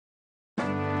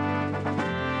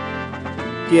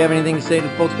Do you have anything to say to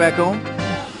the folks back home?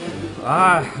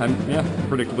 I'm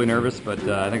predictably nervous, but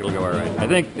I think it'll go all right. I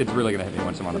think it's really going to hit me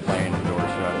once I'm on the plane, the door's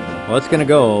shut. Well, it's gonna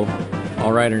go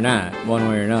all right or not, one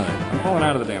way or another. I'm falling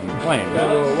out of the damn plane.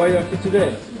 Why you have to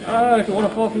today? I want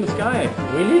to fall from the sky.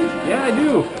 Really? Yeah, I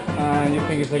do. You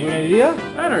think it's a good idea?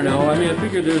 I don't know. I mean, I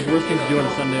figured there's worse things to do on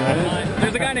a Sunday, right?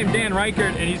 There's a guy named Dan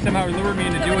Reichert, and he somehow lured me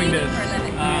into doing this.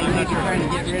 I'm not sure. Trying to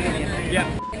get rid of you.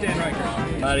 Yeah, Dan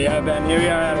Reichert. Yeah, Ben, here we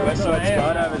are at Westside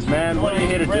Skydivers, man. What are you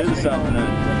here to do this afternoon?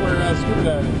 We're scuba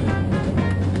diving.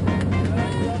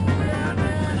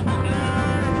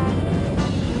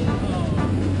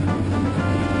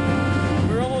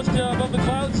 We're almost above the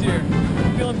clouds here.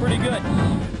 Feeling pretty good.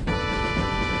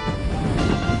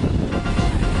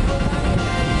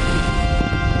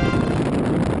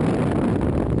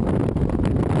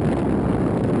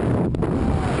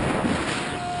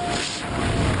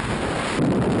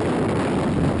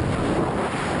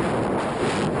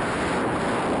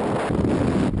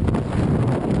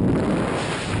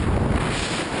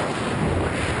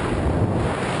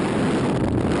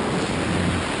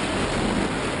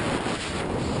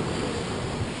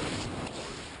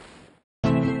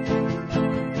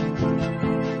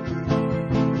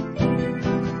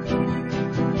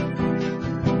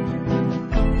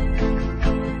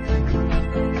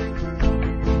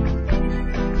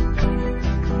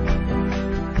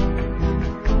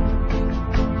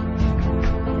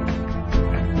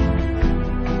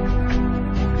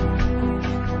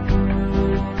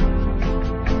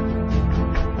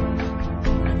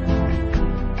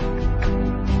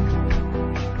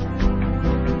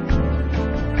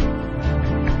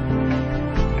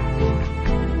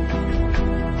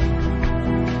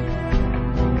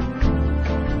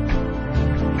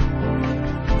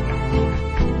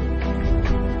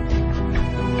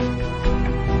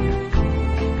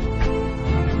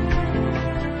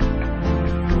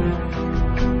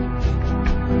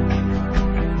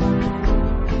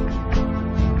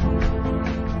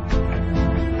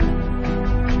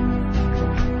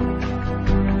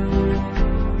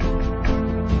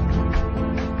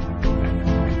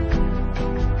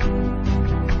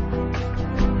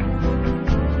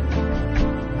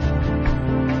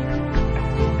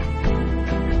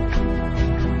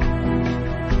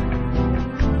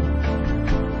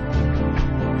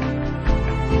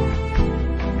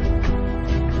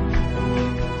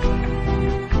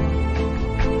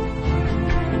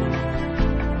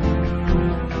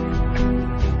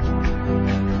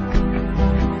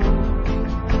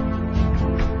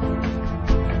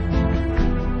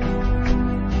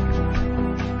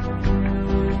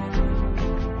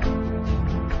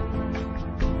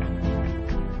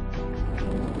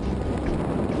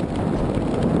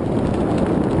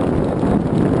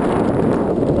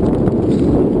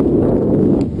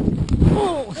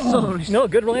 No,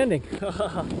 good landing.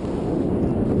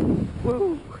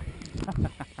 Woo.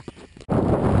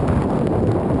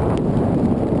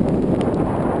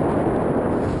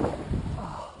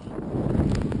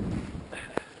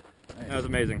 That was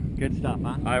amazing. Good stuff,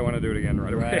 huh? I want to do it again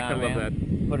right away. Right on, I love man.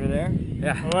 that. Put her there.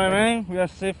 Yeah. Alright, man. We are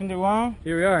safe in the ground.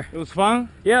 Here we are. It was fun.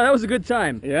 Yeah, that was a good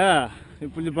time. Yeah. You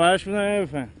put the parachute and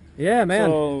everything. Yeah, man.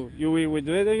 So, we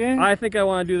do it again? I think I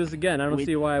want to do this again. I don't With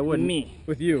see why I wouldn't. me.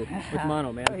 With you. With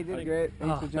Mono, man. Oh, he did great.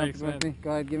 Thanks for jumping thanks, with man. me.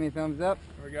 Go ahead, give me a thumbs up.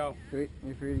 Here we go. Sweet,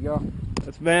 you're free to go.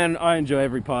 Man, I enjoy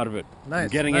every part of it. Nice.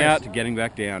 From getting nice. out to getting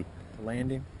back down. The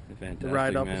landing. Fantastic, The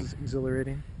ride up man. was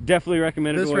exhilarating. Definitely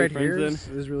recommend it This to all your right here friends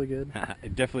is really good. then.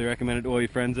 Definitely recommend it to all your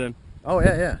friends then. Oh,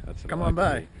 yeah, yeah. That's what Come I on like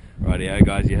by. to see. Rightio,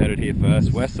 guys, you heard it here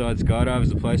first. Westside Skydive is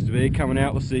the place to be. Coming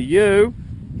out, we'll see you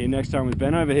here next time with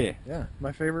Ben over here. Yeah,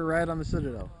 my favorite ride on the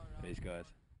Citadel. Peace, guys.